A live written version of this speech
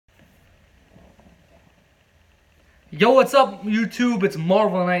Yo, what's up, YouTube? It's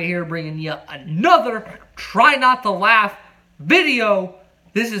Marvel Knight here, bringing you another Try Not to Laugh video.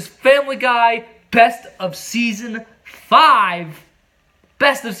 This is Family Guy Best of Season 5.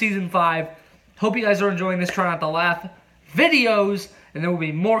 Best of Season 5. Hope you guys are enjoying this Try Not to Laugh videos, and there will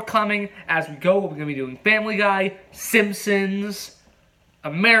be more coming as we go. We're going to be doing Family Guy, Simpsons,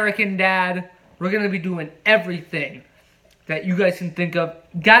 American Dad. We're going to be doing everything that you guys can think of.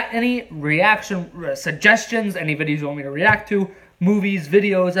 Got any reaction suggestions, any videos you want me to react to, movies,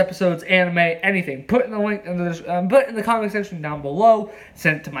 videos, episodes, anime, anything, put in the link put in the comment section down below.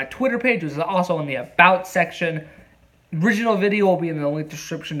 Send it to my Twitter page, which is also in the about section. Original video will be in the link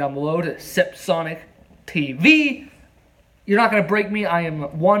description down below to Sip Sonic TV. You're not going to break me. I am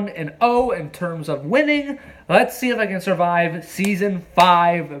 1-0 in terms of winning. Let's see if I can survive Season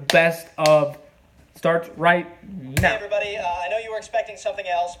 5 Best of. Starts right now. Hey everybody, I know you were expecting something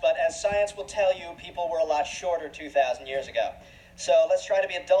else, but as science will tell you, people were a lot shorter 2,000 years ago. So let's try to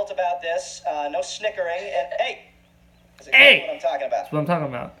be adult about this. No snickering. And hey! That's exactly what I'm talking about. That's what I'm talking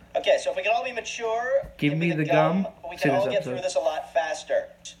about. Okay, so if we can all be mature, give me the gum. We can all get through this a lot faster.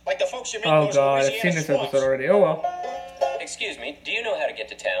 Like the folks you meet Oh god, I've seen this episode already. Oh well. Excuse me, do you know how to get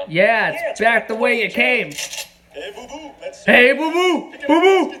to town? Yeah, it's back the way it came. Hey boo boo, let's Hey boo boo!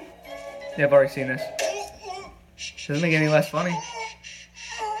 Boo boo! Yeah, I've already seen this. Doesn't make it any less funny.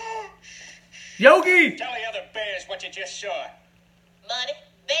 Yogi! Tell the other bears what you just saw. Money,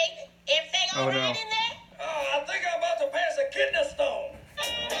 baby, everything all Oh, right no. in there? Oh, I think I'm about to pass a kidney stone.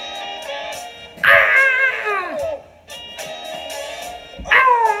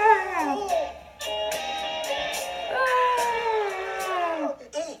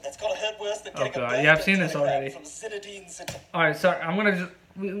 That's gonna hurt worse than getting God. a birth Yeah, I've seen this telegram already. from Cynadine City. Alright, sorry, I'm gonna just...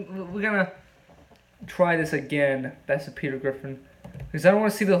 We're gonna try this again. Best of Peter Griffin. Because I don't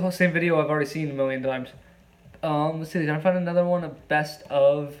want to see the whole same video I've already seen a million times. Let's see, can I find another one? A best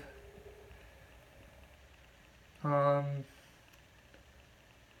of... Alright,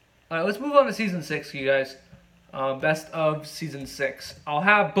 let's move on to Season 6, you guys. Best of Season 6. I'll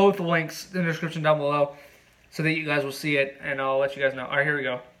have both links in the description down below so that you guys will see it, and I'll let you guys know. Alright, here we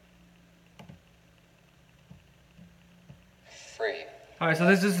go. Free. Alright, so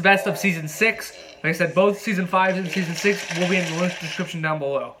this is the best of Season 6. Like I said, both Season 5 and Season 6 will be in the link description down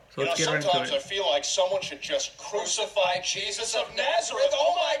below. So let's get right into sometimes I it. feel like someone should just crucify Jesus of Nazareth.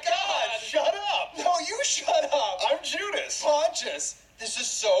 Oh my God! Shut up! No, you shut up! I'm Judas. Pontius. This is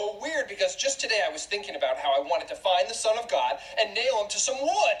so weird because just today I was thinking about how I wanted to find the Son of God and nail him to some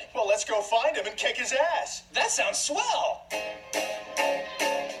wood. Well, let's go find him and kick his ass. That sounds swell.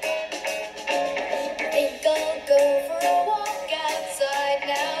 Think I'll go for a walk outside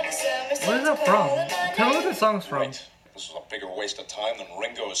now. The summer's What is that from? Tell me what the song's from. Right. This was a bigger waste of time than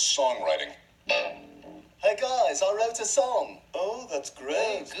Ringo's songwriting. Hey guys, I wrote a song. Oh, that's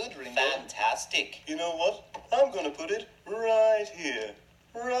great. Good, Ringo. Fantastic. You know what? I'm gonna put it right here.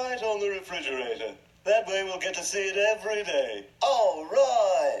 Right on the refrigerator. That way we'll get to see it every day. All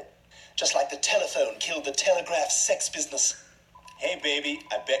right. Just like the telephone killed the telegraph sex business. Hey, baby,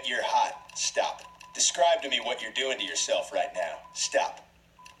 I bet you're hot. Stop. Describe to me what you're doing to yourself right now. Stop.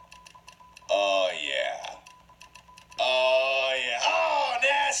 Oh, yeah. Oh, yeah. Oh,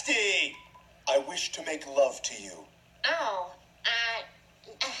 nasty! I wish to make love to you. Oh,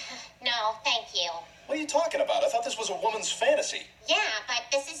 no, thank you. What are you talking about? I thought this was a woman's fantasy. Yeah, but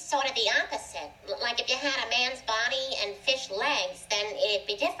this is sort of the opposite. Like if you had a man's body and fish legs, then it'd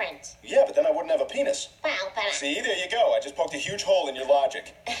be different. Yeah, but then I wouldn't have a penis. Well, but See, there you go. I just poked a huge hole in your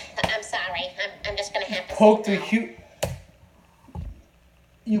logic. I'm sorry. I'm just gonna have to. Poked a sit down. huge...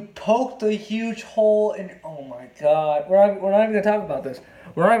 You poked a huge hole in... Oh my god. We're not even going to talk about this.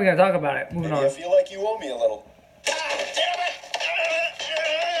 We're not even going to talk about it. Moving Maybe on. I feel like you owe me a little.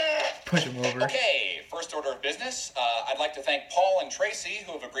 Push him over. Okay, first order of business. I'd like to thank Paul and Tracy,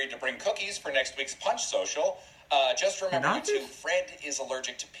 who have agreed to bring cookies for next week's Punch Social. Just remember, you two, Peanuts? Fred is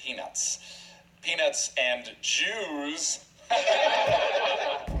allergic to peanuts. Peanuts and Jews.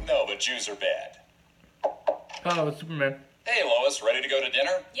 No, but Jews are bad. Oh, it's Superman. Hey, Lois, ready to go to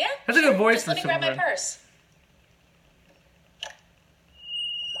dinner? Yeah. That's a good voice Just for let me grab my Superman. purse.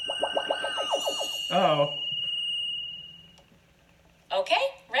 Uh-oh. Okay,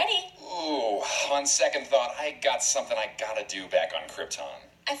 ready. Ooh, on second thought, I got something I gotta do back on Krypton.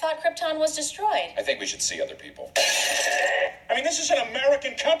 I thought Krypton was destroyed. I think we should see other people. I mean, this is an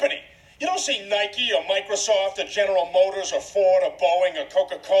American company. You don't see Nike or Microsoft or General Motors or Ford or Boeing or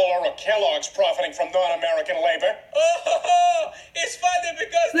Coca-Cola or Kellogg's profiting from non-American labor. Oh, it's funny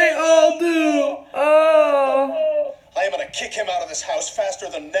because They all do! Oh! I am going to kick him out of this house faster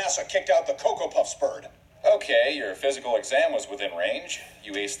than NASA kicked out the Cocoa Puffs bird. Okay, your physical exam was within range.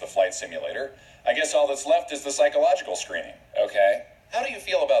 You aced the flight simulator. I guess all that's left is the psychological screening. Okay. How do you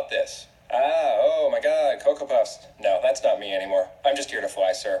feel about this? Oh my god, Cocoa Puffs. No, that's not me anymore. I'm just here to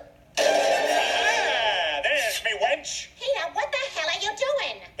fly, sir. Ah, there's me wench. Peter, what the hell are you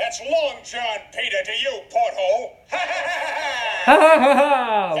doing? That's Long John Peter to you, porthole. Ha ha ha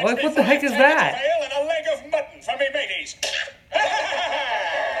ha! What the heck is that? And a leg of mutton for me mateys.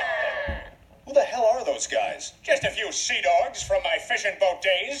 Who the hell are those guys? Just a few sea dogs from my fishing boat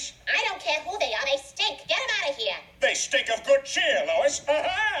days. I don't care who they are. They stink. Get them out of here. They stink of good cheer, Lois.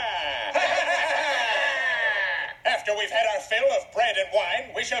 After we've had our fill of bread and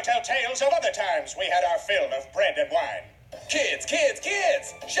wine, we shall tell tales of other times we had our fill of bread and wine. Kids, kids,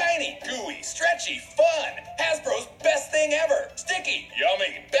 kids! Shiny, gooey, stretchy, fun! Hasbro's best thing ever! Sticky,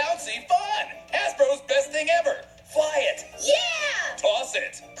 yummy, bouncy, fun! Hasbro's best thing ever! Fly it! Yeah! Toss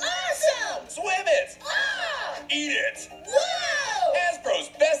it! Awesome! Swim it! Ah! Eat it! Whoa! Hasbro's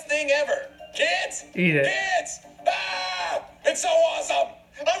best thing ever! Kids! Eat it. Kids! Ah! It's so awesome!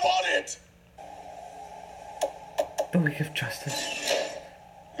 I want it! The League of Justice.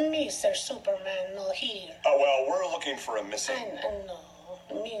 Mr. Superman not here. Oh, well, we're looking for a missing...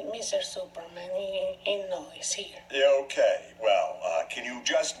 Mr. Superman, he no is here. Yeah, okay. Well, can you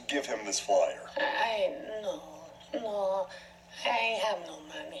just give him this flyer? No, I have no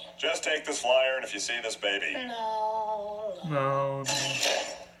money. Just take this flyer, and if you see this baby... No.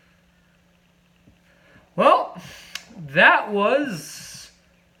 Well, that was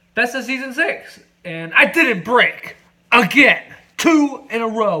Best of Season 6. And I didn't break. Again. 2 in a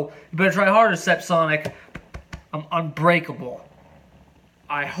row. You better try harder, Sepsonic. I'm unbreakable.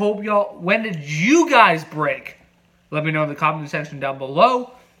 I hope y'all... When did you guys break? Let me know in the comment section down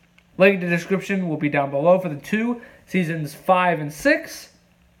below. Link in the description will be down below for the 2 seasons 5 and 6.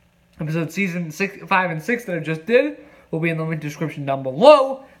 Episode season 5 and 6 that I just did will be in the link description down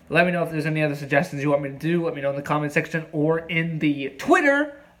below. Let me know if there's any other suggestions you want me to do. Let me know in the comment section or in the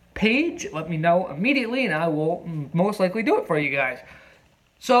Twitter page. Let me know immediately and I will most likely do it for you guys.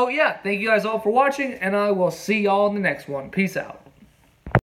 So yeah, thank you guys all for watching and I will see y'all in the next one. Peace out.